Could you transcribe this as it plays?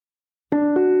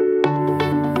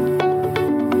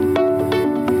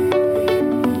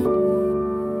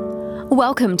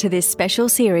Welcome to this special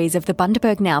series of the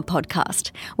Bundaberg Now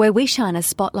podcast, where we shine a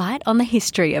spotlight on the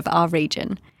history of our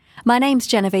region. My name's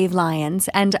Genevieve Lyons,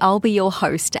 and I'll be your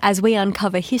host as we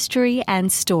uncover history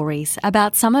and stories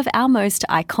about some of our most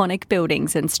iconic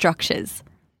buildings and structures.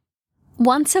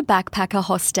 Once a backpacker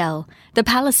hostel, the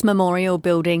Palace Memorial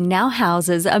Building now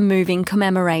houses a moving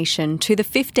commemoration to the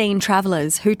 15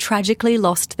 travellers who tragically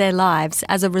lost their lives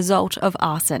as a result of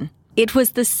arson. It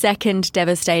was the second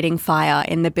devastating fire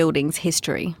in the building's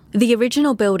history. The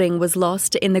original building was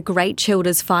lost in the Great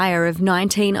Childers Fire of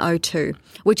 1902,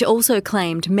 which also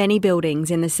claimed many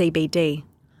buildings in the CBD.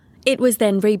 It was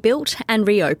then rebuilt and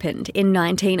reopened in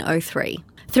 1903.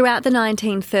 Throughout the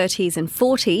 1930s and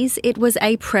 40s, it was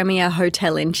a premier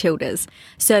hotel in Childers,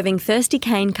 serving thirsty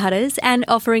cane cutters and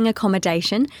offering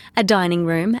accommodation, a dining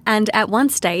room and, at one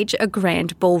stage, a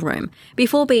grand ballroom,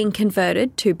 before being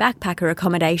converted to backpacker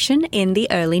accommodation in the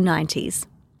early 90s.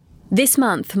 This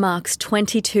month marks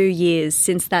 22 years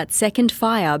since that second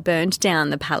fire burned down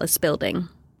the Palace building.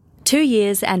 2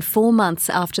 years and 4 months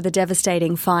after the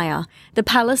devastating fire, the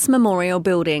Palace Memorial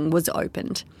Building was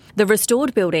opened. The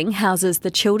restored building houses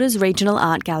the Childers Regional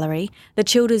Art Gallery, the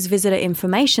Childers Visitor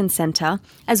Information Centre,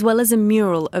 as well as a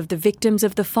mural of the victims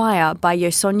of the fire by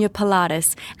Yosonia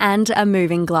Pilatus and a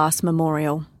moving glass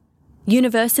memorial.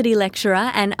 University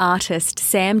lecturer and artist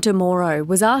Sam DeMoro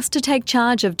was asked to take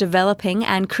charge of developing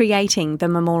and creating the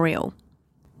memorial.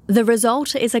 The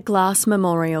result is a glass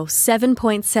memorial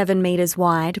 7.7 metres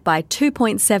wide by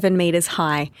 2.7 metres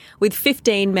high, with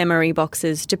 15 memory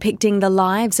boxes depicting the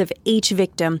lives of each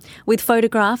victim, with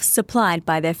photographs supplied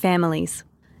by their families.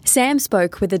 Sam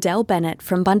spoke with Adele Bennett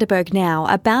from Bundaberg Now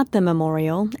about the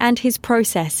memorial and his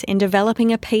process in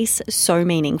developing a piece so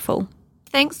meaningful.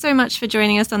 Thanks so much for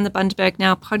joining us on the Bundaberg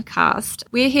Now podcast.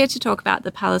 We're here to talk about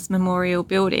the Palace Memorial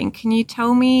Building. Can you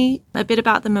tell me a bit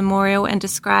about the memorial and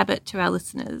describe it to our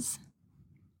listeners?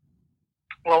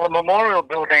 Well, the Memorial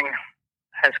Building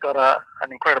has got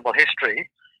an incredible history.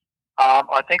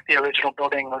 I think the original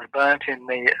building was burnt in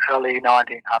the early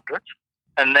 1900s.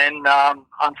 And then,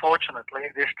 unfortunately,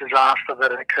 this disaster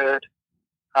that occurred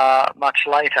much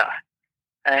later.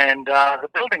 And the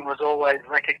building was always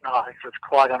recognised as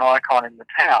quite an icon in the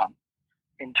town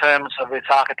in terms of its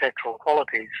architectural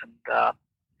qualities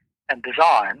and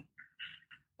design.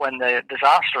 When the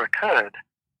disaster occurred,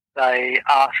 they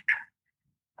asked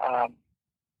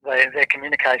their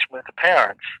communication with the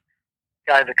parents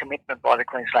gave a commitment by the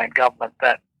Queensland government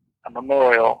that a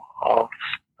memorial of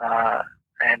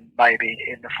and maybe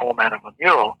in the format of a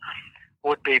mural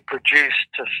would be produced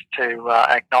to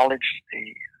acknowledge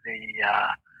the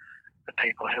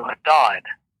people who had died.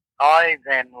 I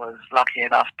then was lucky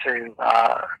enough to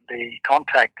be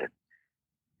contacted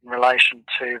in relation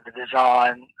to the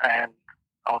design and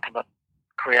ultimate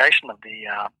creation of the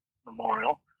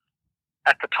memorial.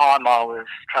 At the time I was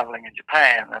travelling in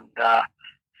Japan, and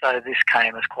so this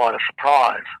came as quite a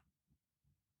surprise.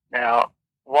 Now,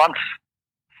 once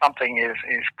something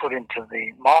is put into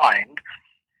the mind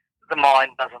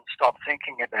doesn't stop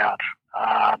thinking about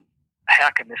how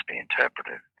can this be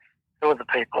interpreted? Who are the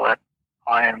people that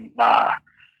I am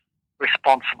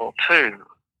responsible to?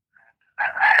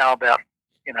 How about,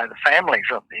 the families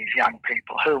of these young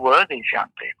people? Who were these young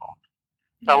people?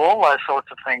 So all those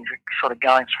sorts of things are sort of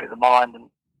going through the mind and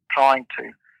trying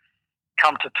to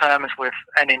come to terms with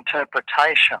an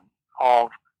interpretation of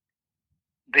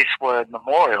this word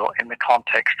memorial in the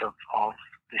context of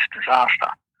this disaster.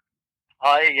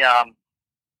 I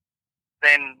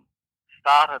then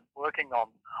started working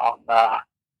on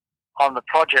the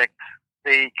project.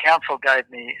 The council gave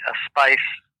me a space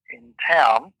in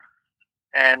town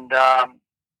and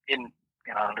in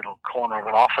a little corner of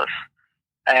an office.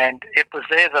 And it was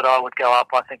there that I would go up.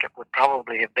 I think it would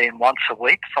probably have been once a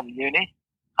week from uni.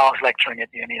 I was lecturing at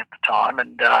uni at the time,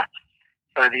 and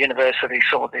so the university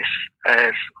saw this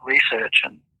as research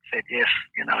and said, yes,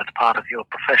 it's part of your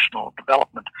professional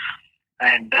development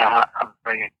and a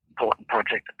very important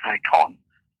project to take on.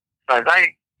 So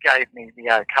they gave me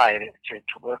the okay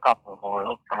to work on the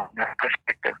memorial from that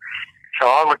perspective. So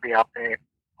I would be up there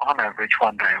on average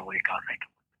 1 day a week, I think.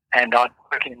 And I'd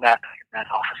work in that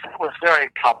office. It was very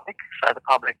public, so the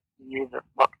public knew that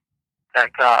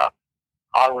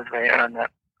I was there and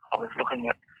that I was looking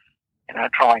at,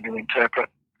 trying to interpret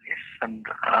this, and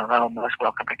they were most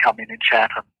welcome to come in and chat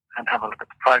and have a look at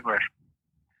the progress.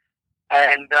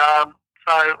 And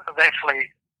so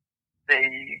eventually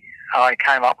I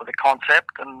came up with a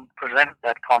concept and presented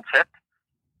that concept,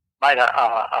 made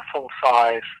a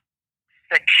full-size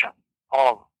section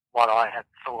of what I had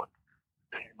thought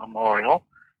the memorial,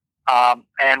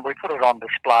 and we put it on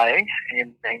display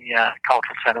in the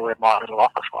cultural centre where my little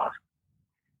office was,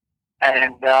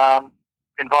 and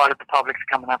invited the public to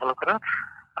come and have a look at it.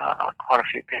 Quite a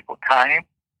few people came.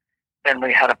 Then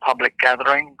we had a public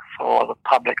gathering for the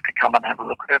public to come and have a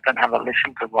look at it and have a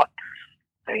listen to what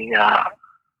the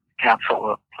council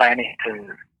were planning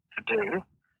to do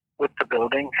with the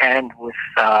building and with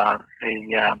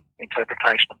the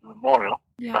interpretation of the memorial.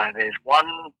 Yeah. So there's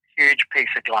one huge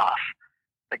piece of glass.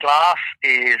 The glass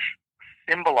is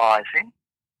symbolising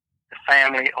the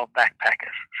family of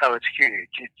backpackers. So it's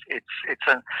huge. It's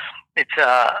an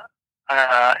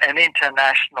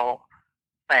international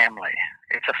family.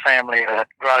 It's a family that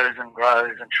grows and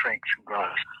grows and shrinks and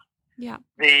grows. Yeah.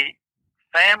 The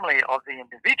family of the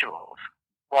individuals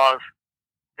was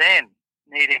then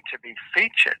needing to be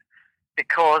featured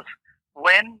because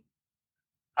when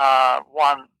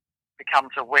one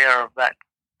becomes aware of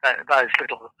those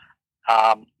little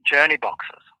journey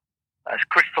boxes, those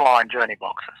crystalline journey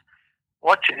boxes,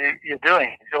 what you're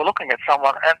doing is you're looking at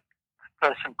someone, and the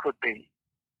person could be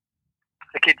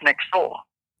the kid next door.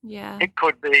 Yeah. It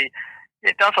could be,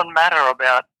 it doesn't matter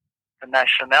about the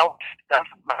nationality, it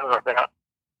doesn't matter about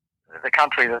the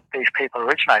country that these people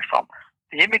originate from.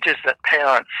 The images that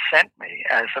parents sent me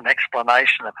as an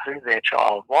explanation of who their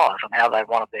child was and how they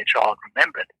wanted their child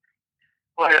remembered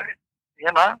were,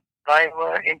 they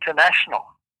were international.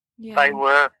 Yeah. They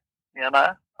were,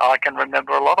 I can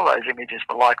remember a lot of those images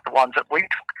were like the ones that we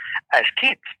took as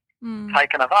kids,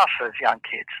 taken of us as young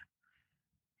kids.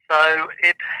 So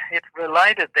it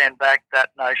related then back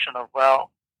that notion of,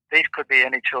 well, these could be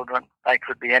any children. They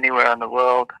could be anywhere in the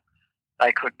world.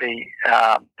 They could be,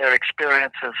 their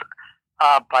experiences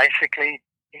are basically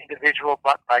individual,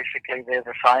 but basically they're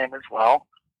the same as well.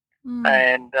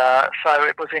 And so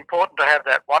it was important to have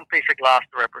that one piece of glass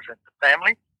to represent the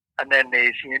family, and then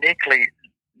these uniquely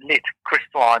lit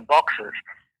crystalline boxes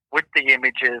with the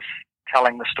images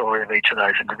telling the story of each of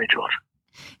those individuals.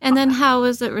 And then how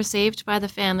was it received by the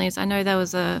families? I know there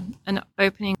was an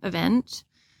opening event.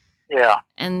 Yeah.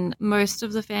 And most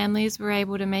of the families were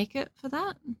able to make it for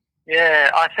that?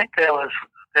 Yeah, I think there was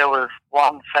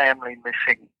one family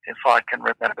missing, if I can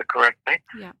remember correctly.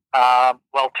 Yeah.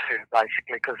 Well, two,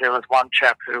 basically, because there was one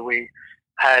chap who we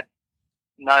had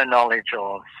no knowledge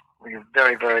of. We were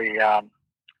very, very,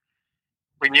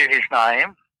 we knew his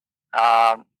name,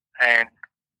 and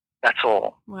that's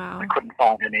all. Wow. We couldn't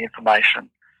find any information.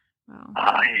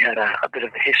 Wow. He had a bit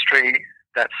of a history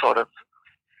that sort of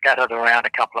scattered around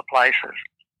a couple of places.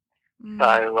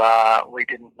 So we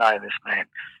didn't know this man.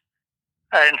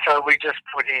 And so we just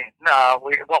put in,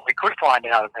 what we could find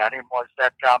out about him was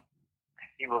that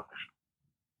he was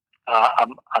a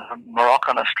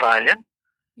Moroccan Australian,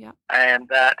 yeah, and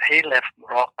that he left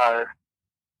Morocco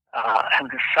at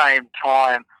the same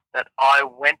time that I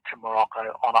went to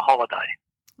Morocco on a holiday.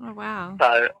 Oh, wow.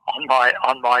 So on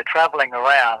my travelling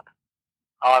around,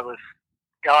 I was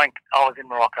in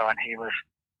Morocco, and he was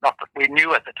not that we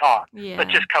knew at the time, yeah, but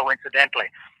just coincidentally.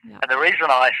 Yeah. And the reason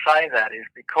I say that is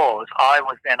because I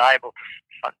was then able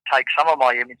to take some of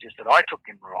my images that I took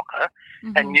in Morocco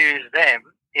and use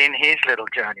them in his little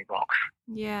journey box.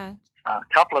 Yeah. A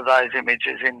couple of those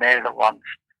images in there, the ones,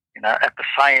 at the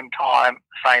same time,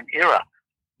 same era,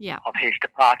 yeah, of his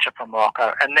departure from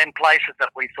Morocco, and then places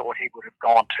that we thought he would have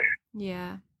gone to.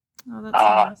 Yeah. Oh, that's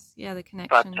nice. Yeah, the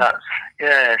connection. But,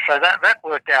 so that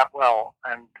worked out well.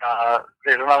 And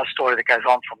there's another story that goes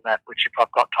on from that, which if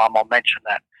I've got time, I'll mention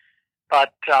that.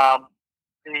 But the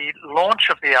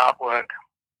launch of the artwork,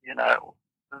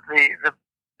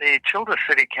 the Childers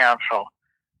City Council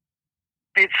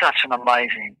did such an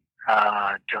amazing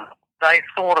job. They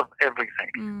thought of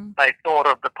everything. They thought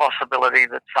of the possibility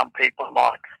that some people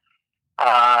might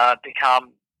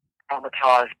become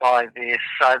traumatised by this.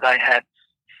 So they had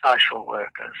social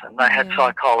workers, and they had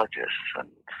psychologists,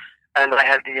 and they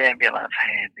had the ambulance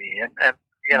handy, and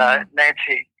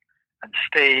Nancy and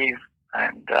Steve,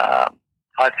 and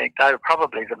I think they were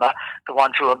probably the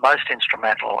ones who were most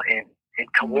instrumental in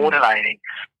coordinating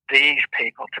these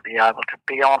people to be able to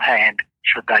be on hand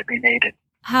should they be needed.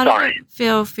 How did it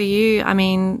feel for you? I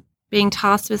mean, being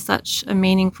tasked with such a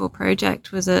meaningful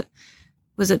project, was it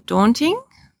daunting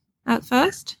at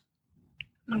first?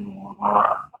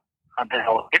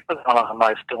 It was one of the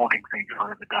most daunting things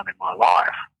I've ever done in my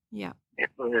life. Yeah. It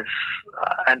was,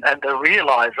 and the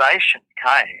realisation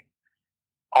came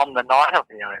on the night of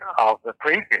the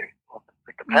preview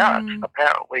with the parents.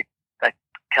 The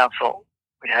council,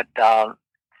 we had a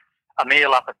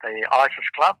meal up at the ISIS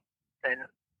Club, and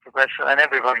progressive, and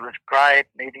everybody was great,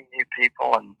 meeting new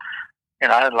people, and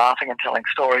laughing and telling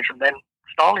stories. And then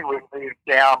slowly we moved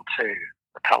down to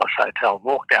the Palace Hotel,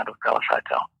 walked down to the Palace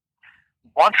Hotel.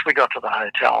 Once we got to the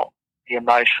hotel, the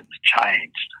emotions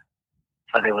changed.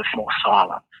 So there was more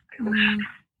silence.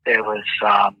 There was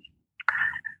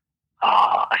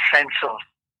a sense of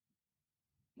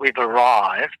we've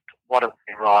arrived. What have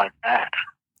we arrived at?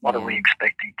 What are we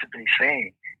expecting to be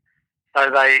seeing? So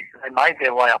they made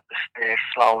their way up the stairs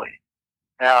slowly.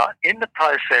 Now, in the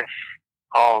process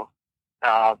of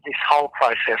this whole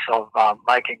process of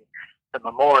making the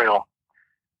memorial,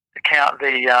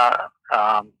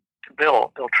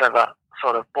 Bill Trevor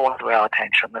sort of brought to our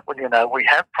attention that, well, you know, we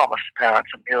have promised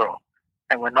parents a mural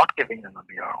and we're not giving them a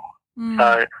mural.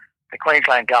 So the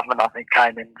Queensland government, I think,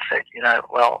 came in and said, you know,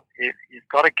 well, you've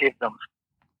got to give them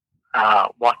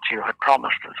what you had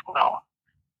promised as well.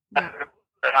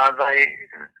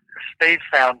 Steve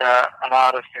found an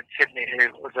artist in Sydney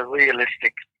who was a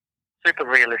super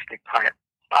realistic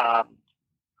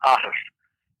artist.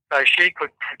 So she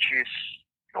could produce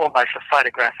almost a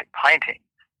photographic painting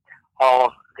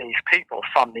of these people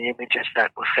from the images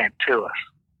that were sent to us.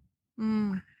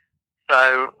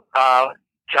 So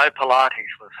Jo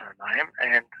Pilates was her name,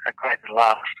 and a great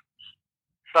artist.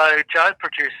 So Jo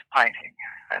produced a painting,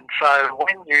 and so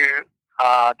when you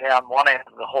are down one end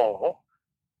of the hall,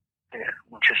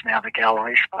 which is now the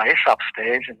gallery space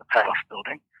upstairs in the Palace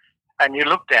building, and you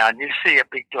look down, you see a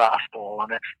big glass ball,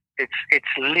 and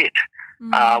it's lit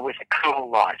with a cool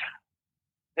light.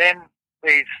 Then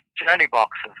these journey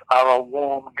boxes are a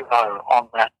warm glow on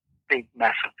that big,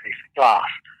 massive piece of glass.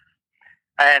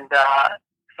 And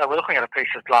so we're looking at a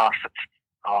piece of glass that's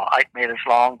 8 metres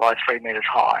long by 3 metres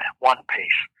high, one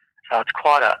piece. So it's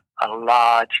quite has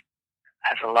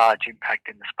a large impact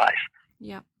in the space.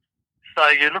 Yeah. So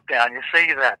you look down, you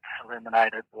see that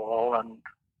illuminated wall, and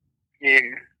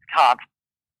you can't,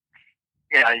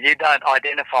 you don't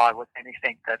identify with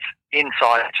anything that's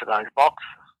inside each of those boxes.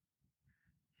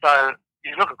 So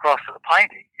you look across at the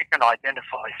painting, you can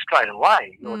identify straight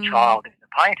away your child in the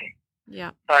painting.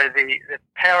 Yeah. So the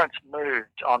parents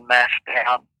moved en masse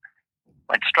down,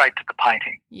 went straight to the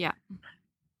painting. Yeah.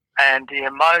 And the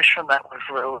emotion that was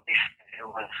released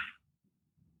was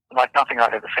like nothing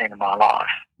I'd ever seen in my life.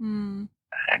 And,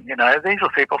 these were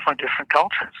people from different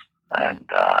cultures. And,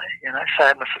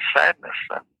 sadness is sadness,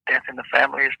 and death in the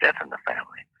family is death in the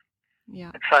family.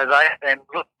 Yeah. And so they then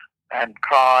looked and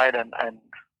cried and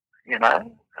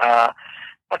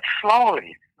but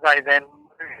slowly they then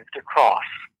moved across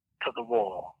to the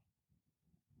wall.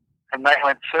 And they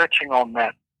went searching on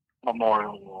that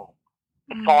memorial wall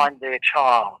to find their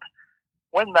child.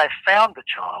 When they found the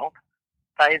child,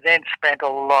 they then spent a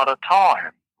lot of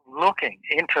time looking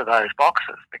into those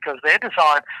boxes because they're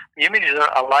designed, the images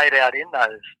are laid out in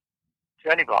those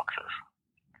journey boxes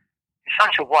in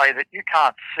such a way that you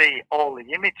can't see all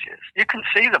the images. You can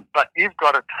see them, but you've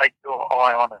got to take your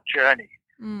eye on a journey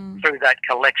through that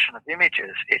collection of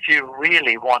images if you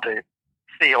really want to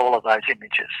see all of those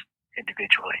images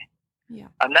individually. Yeah.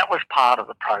 And that was part of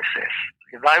the process.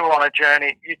 If they were on a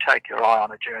journey, you take your eye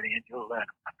on a journey and you'll learn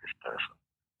about this person.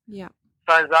 Yeah.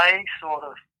 So they sort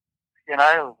of,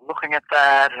 looking at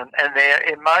that and their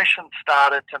emotions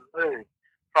started to move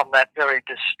from that very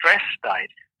distressed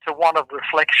state to one of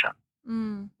reflection.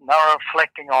 They were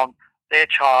reflecting on their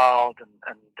child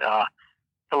and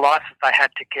the life that they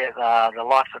had together, the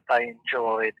life that they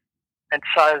enjoyed. And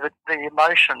so the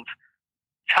emotions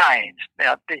changed.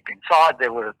 Now, deep inside,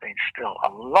 there would have been still a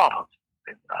lot of,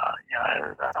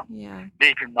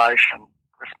 deep emotion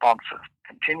responses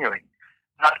continuing.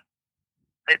 But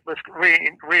it was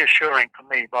reassuring for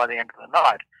me by the end of the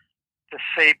night to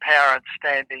see parents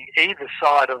standing either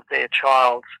side of their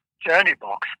child's journey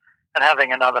box and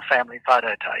having another family photo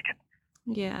taken.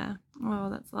 Yeah. Oh,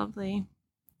 that's lovely.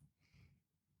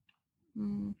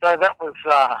 So that was,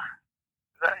 that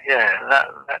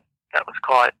was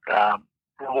quite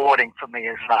rewarding for me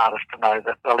as an artist to know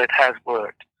that, well, it has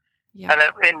worked. Yeah. And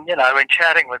in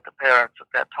chatting with the parents at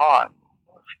that time,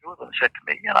 a few of them said to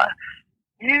me,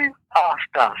 you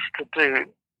asked us to do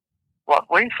what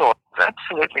we thought was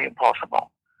absolutely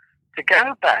impossible, to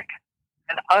go back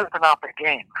and open up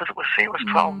again, because it was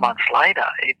 12 months later,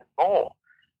 even more,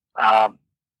 that,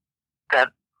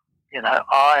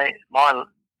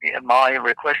 my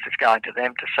request is going to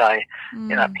them to say,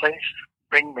 please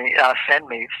send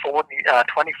me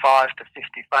 25 to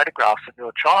 50 photographs of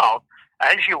your child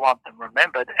as you want them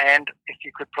remembered, and if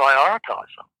you could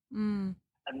prioritise them.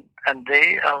 And a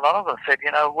lot of them said,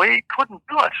 we couldn't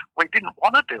do it. We didn't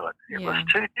want to do it. It was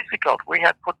too difficult. We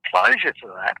had put closure to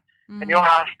that, and you're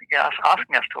asking us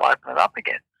to open it up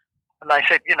again. And they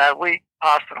said, we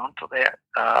passed it on to their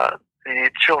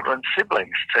children's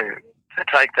siblings to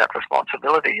take that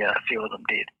responsibility. A few of them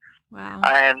did. Wow.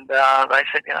 And they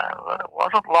said, it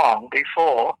wasn't long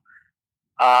before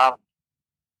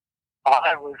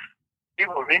we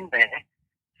were in there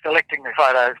selecting the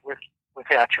photos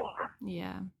with our children.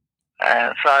 Yeah.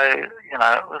 And so,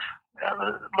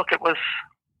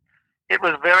 it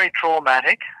was very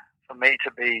traumatic for me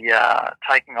to be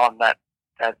taking on that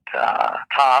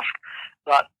task,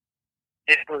 but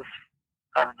it was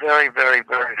a very, very,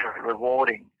 very, very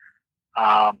rewarding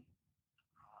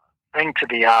thing to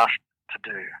be asked to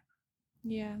do.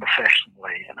 Yeah.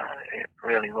 Professionally, it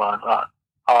really was.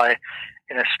 I,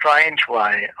 in a strange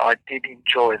way, I did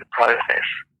enjoy the process.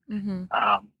 Mm-hmm.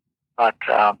 But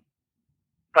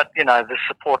the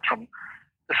support from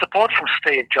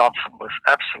Steve Johnson was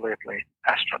absolutely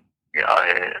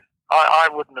astronomical. I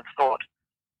wouldn't have thought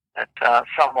that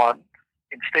someone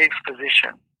in Steve's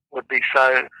position would be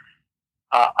so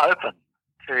open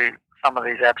to some of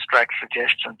these abstract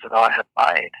suggestions that I have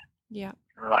made. Yeah.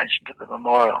 In relation to the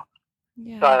memorial.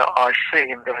 Yeah. So I see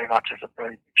him very much as a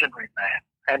very visionary man.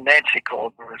 And Nancy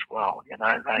Calder as well.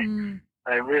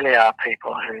 They really are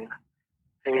people who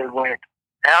went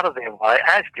out of their way,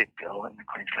 as did Bill and the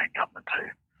Queensland government too.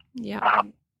 Yeah.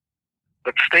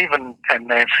 But Stephen and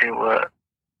Nancy were,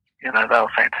 they were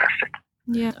fantastic.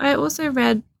 Yeah. I also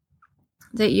read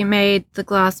that you made the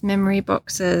glass memory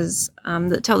boxes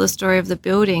that tell the story of the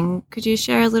building. Could you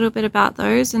share a little bit about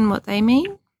those and what they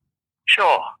mean?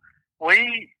 Sure.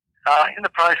 We, in the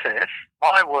process,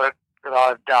 my work that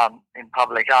I've done in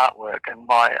public artwork and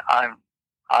my own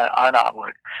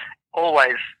artwork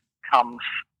always comes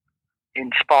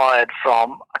inspired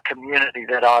from a community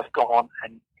that I've gone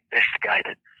and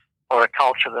investigated, or a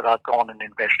culture that I've gone and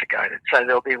investigated. So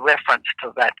there'll be reference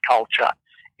to that culture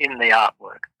in the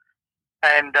artwork.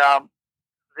 And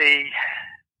the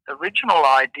original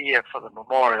idea for the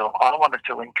memorial, I wanted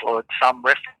to include some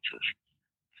references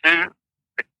to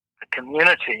the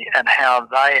community and how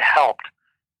they helped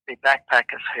the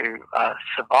backpackers who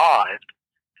survived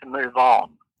to move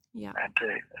on and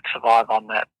to survive on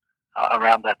that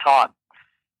around that time.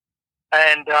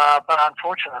 And but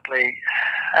unfortunately,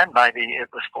 and maybe it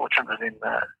was fortunate in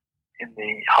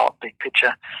the whole big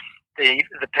picture, the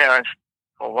parents,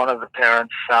 or one of the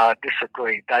parents,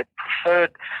 disagreed. They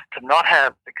preferred to not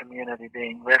have the community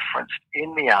being referenced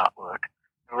in the artwork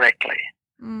directly.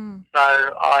 Mm. So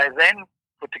I then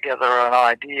put together an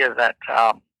idea that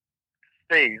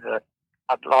Steve, that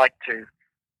I'd like to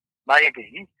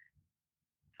maybe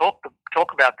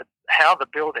talk about how the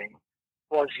building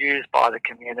was used by the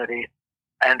community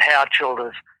and how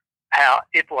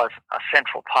it was a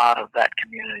central part of that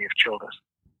community of Childers.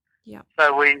 Yeah.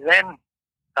 So we then,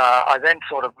 I then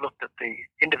sort of looked at the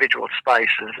individual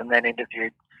spaces and then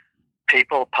interviewed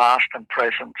people, past and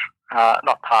present,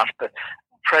 not past, but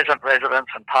present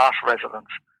residents and past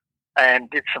residents, and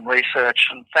did some research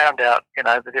and found out,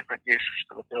 the different uses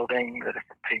for the building, the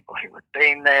different people who had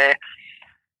been there.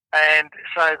 And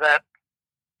so that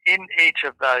in each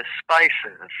of those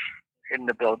spaces in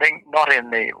the building,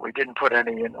 we didn't put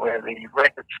any in where the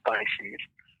record space is,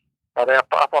 but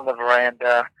up on the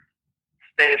veranda,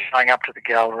 stairs going up to the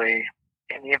gallery,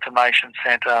 in the information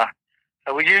centre.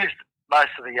 So we used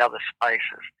most of the other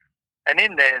spaces. And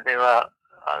in there are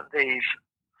these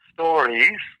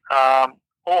stories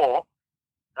or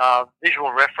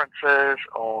visual references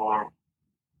or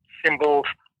symbols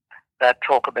that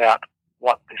talk about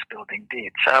what this building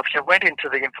did. So if you went into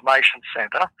the information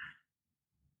centre,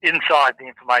 inside the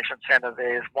information centre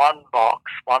there's one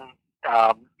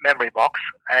memory box,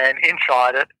 and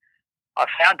inside it I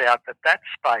found out that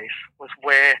space was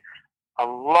where a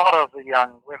lot of the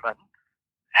young women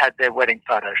had their wedding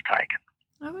photos taken.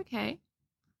 Oh, okay.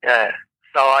 Yeah.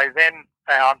 So I then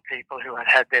found people who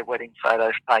had their wedding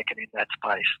photos taken in that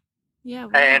space. Yeah.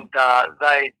 Wow. And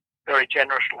they very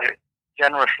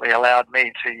generously allowed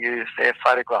me to use their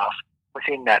photograph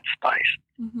within that space.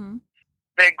 Mm-hmm.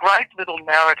 They're great little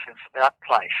narratives about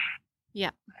place.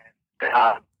 Yeah.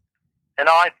 And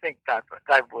I think that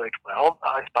they've worked well.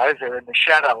 I suppose they're in the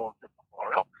shadow of the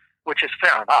memorial, which is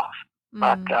fair enough. Mm.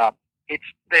 But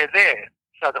they're there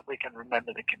so that we can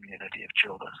remember the community of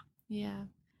Childers. Yeah.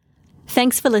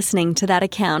 Thanks for listening to that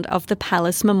account of the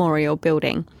Palace Memorial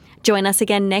Building. Join us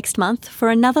again next month for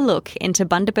another look into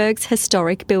Bundaberg's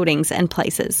historic buildings and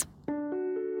places.